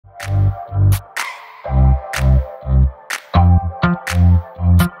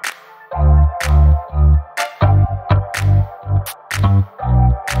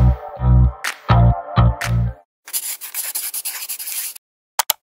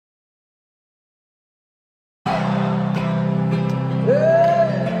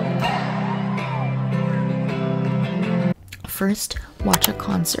First, watch a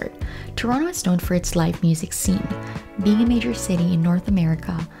concert. Toronto is known for its live music scene. Being a major city in North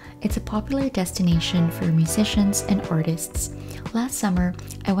America, it's a popular destination for musicians and artists. Last summer,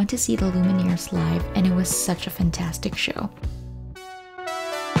 I went to see the Lumineers live and it was such a fantastic show.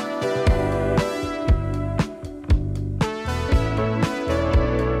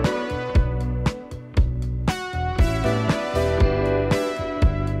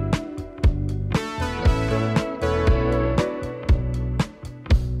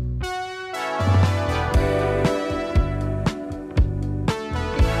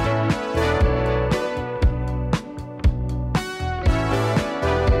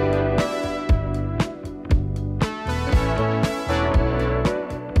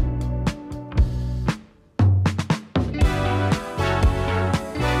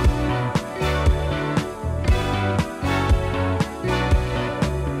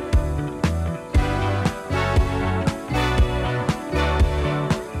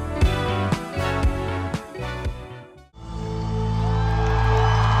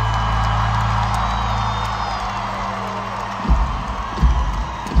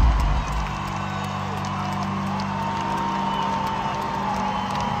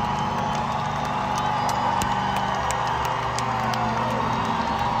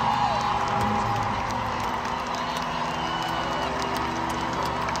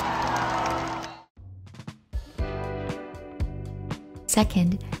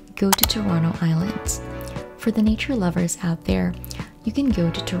 Second, go to Toronto Islands. For the nature lovers out there, you can go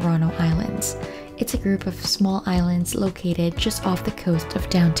to Toronto Islands. It's a group of small islands located just off the coast of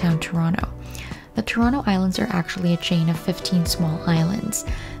downtown Toronto. The Toronto Islands are actually a chain of 15 small islands.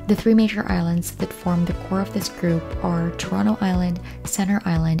 The three major islands that form the core of this group are Toronto Island, Centre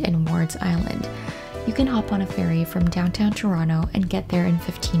Island, and Wards Island. You can hop on a ferry from downtown Toronto and get there in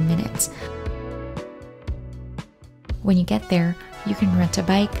 15 minutes. When you get there, you can rent a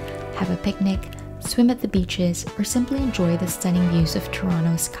bike, have a picnic, swim at the beaches, or simply enjoy the stunning views of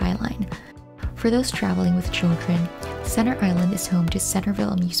Toronto's skyline. For those traveling with children, Centre Island is home to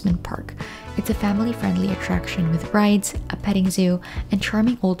Centreville Amusement Park. It's a family-friendly attraction with rides, a petting zoo, and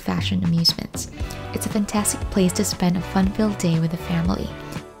charming old-fashioned amusements. It's a fantastic place to spend a fun-filled day with a family.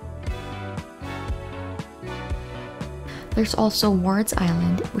 There's also Wards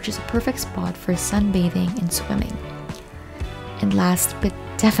Island, which is a perfect spot for sunbathing and swimming. And last, but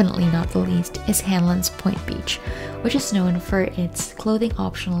definitely not the least, is Hanlan's Point Beach, which is known for its clothing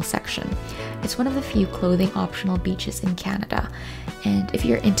optional section. It's one of the few clothing optional beaches in Canada, and if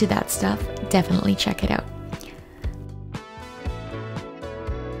you're into that stuff, definitely check it out.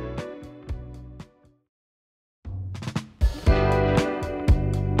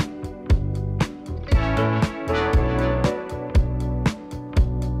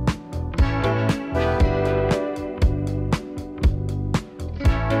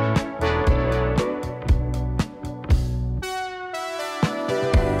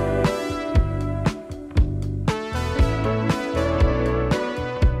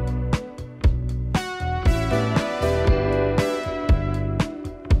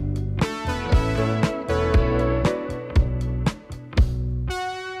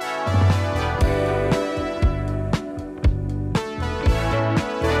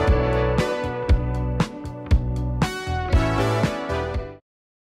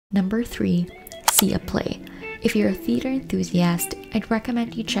 Number 3, see a play. If you're a theater enthusiast, I'd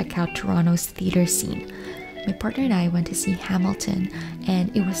recommend you check out Toronto's theater scene. My partner and I went to see Hamilton,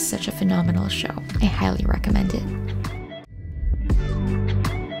 and it was such a phenomenal show. I highly recommend it.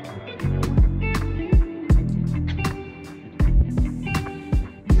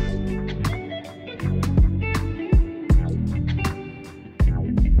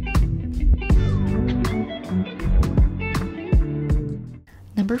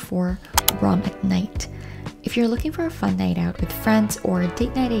 Number 4, ROM at night. If you're looking for a fun night out with friends or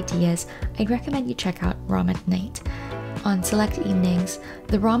date night ideas, I'd recommend you check out ROM at night. On select evenings,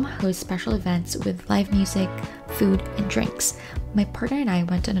 the ROM hosts special events with live music, food, and drinks. My partner and I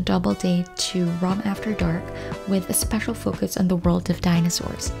went on a double date to ROM After Dark with a special focus on the world of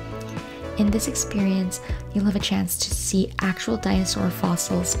dinosaurs. In this experience, you'll have a chance to see actual dinosaur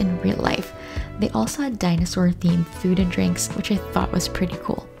fossils in real life. They also had dinosaur-themed food and drinks, which I thought was pretty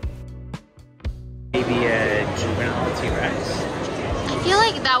cool. Maybe a juvenile T-Rex? I feel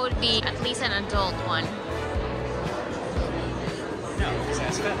like that would be at least an adult one. No, because it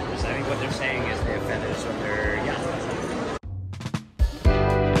has feathers. I think what they're saying is they have feathers when they're young.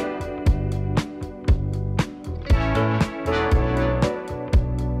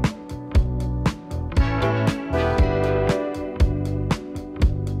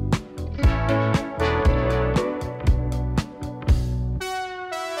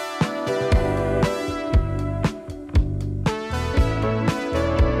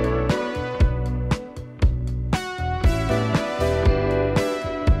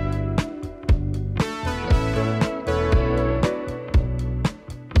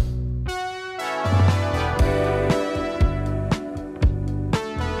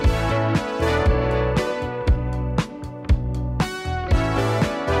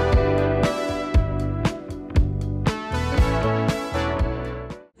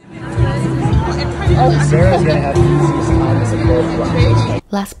 Sarah's gonna have the easiest time as a pro.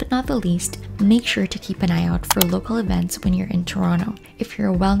 Last but not the least, make sure to keep an eye out for local events when you're in Toronto. If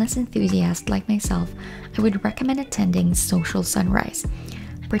you're a wellness enthusiast like myself, I would recommend attending Social Sunrise.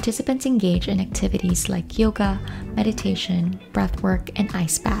 Participants engage in activities like yoga, meditation, breathwork, and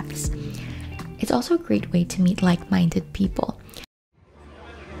ice baths. It's also a great way to meet like-minded people.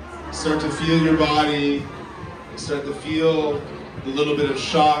 Start to feel your body, start to feel the little bit of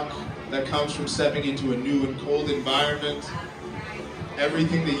shock that comes from stepping into a new and cold environment.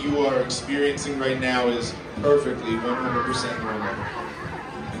 Everything that you are experiencing right now is perfectly 100% normal.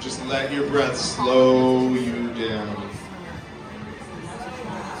 And just let your breath slow you down.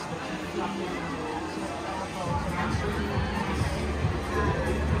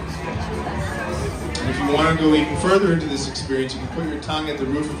 And if you want to go even further into this experience, you can put your tongue at the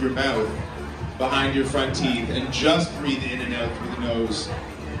roof of your mouth, behind your front teeth, and just breathe in and out through the nose.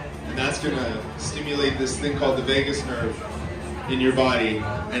 And that's going to stimulate this thing called the vagus nerve in your body,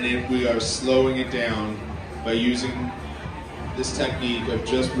 and we are slowing it down by using this technique of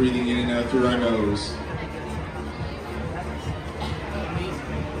just breathing in and out through our nose.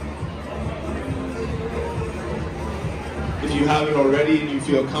 If you haven't already and you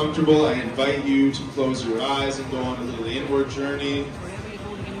feel comfortable, I invite you to close your eyes and go on a little inward journey.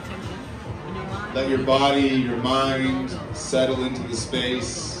 Let your body, your mind settle into the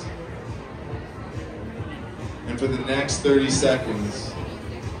space. And for the next 30 seconds,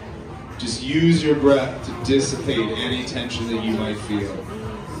 just use your breath to dissipate any tension that you might feel.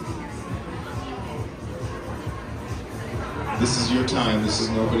 This is your time, this is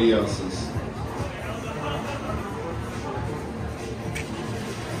nobody else's.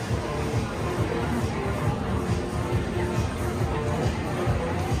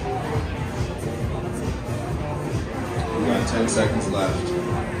 We've got 10 seconds left.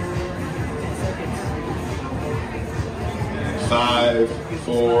 5,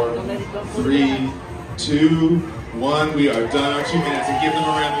 4, 3, 2, 1. We are done our 2 minutes, and give them a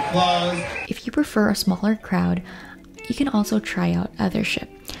round of applause. If you prefer a smaller crowd, you can also try out Othership.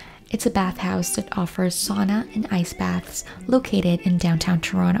 It's a bathhouse that offers sauna and ice baths located in downtown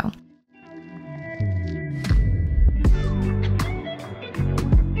Toronto.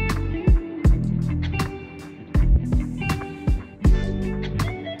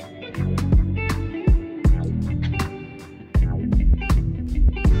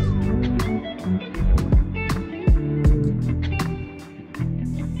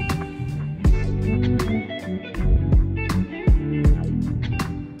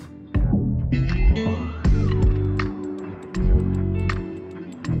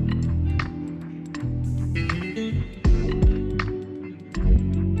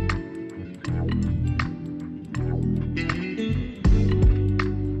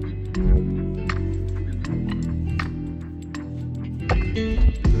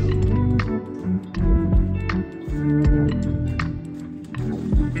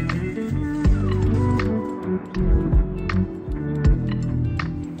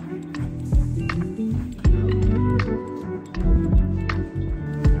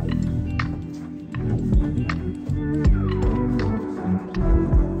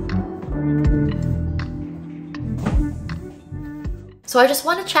 So I just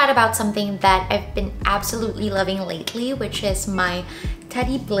want to chat about something that I've been absolutely loving lately, which is my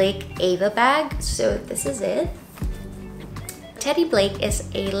Teddy Blake Ava bag. So this is it. Teddy Blake is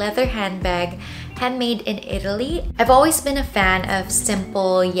a leather handbag handmade in Italy. I've always been a fan of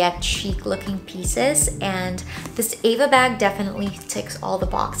simple yet chic looking pieces, and this Ava bag definitely ticks all the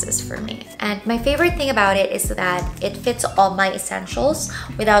boxes for me. And my favorite thing about it is that it fits all my essentials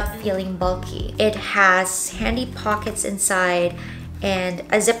without feeling bulky. It has handy pockets inside and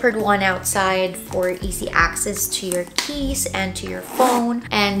a zippered one outside for easy access to your keys and to your phone.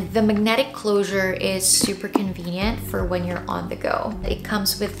 And the magnetic closure is super convenient for when you're on the go. It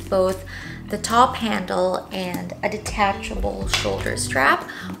comes with both the top handle and a detachable shoulder strap,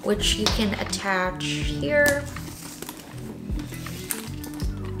 which you can attach here.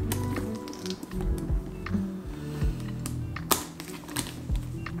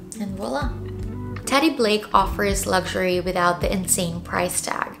 And voila. Teddy Blake offers luxury without the insane price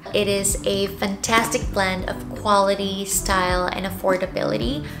tag. It is a fantastic blend of quality, style, and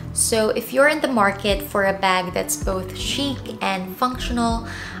affordability. So if you're in the market for a bag that's both chic and functional,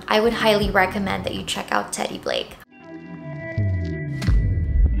 I would highly recommend that you check out Teddy Blake.